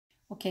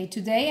Okay,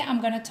 today I'm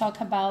going to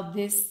talk about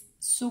this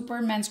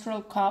super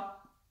menstrual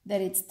cup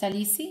that it's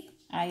Talisi.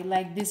 I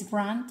like this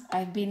brand.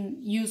 I've been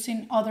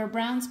using other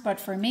brands, but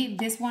for me,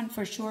 this one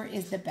for sure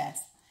is the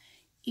best.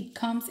 It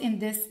comes in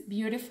this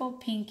beautiful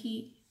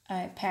pinky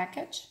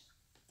package,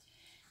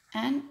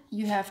 and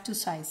you have two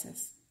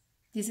sizes.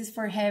 This is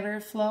for heavier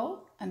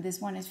flow, and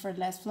this one is for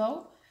less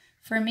flow.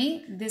 For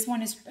me, this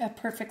one is a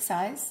perfect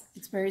size.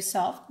 It's very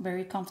soft,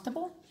 very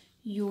comfortable.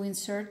 You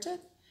insert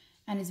it,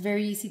 and it's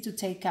very easy to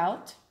take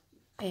out.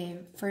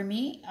 For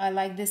me, I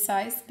like this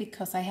size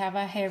because I have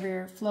a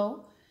heavier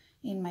flow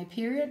in my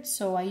period,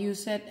 so I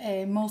use it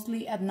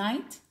mostly at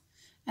night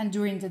and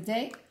during the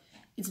day.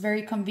 It's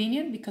very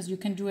convenient because you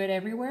can do it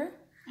everywhere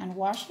and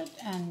wash it,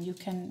 and you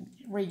can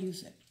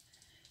reuse it.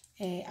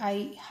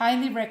 I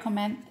highly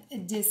recommend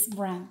this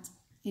brand.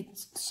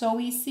 It's so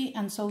easy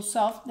and so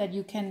soft that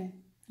you can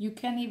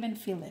even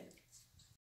feel it.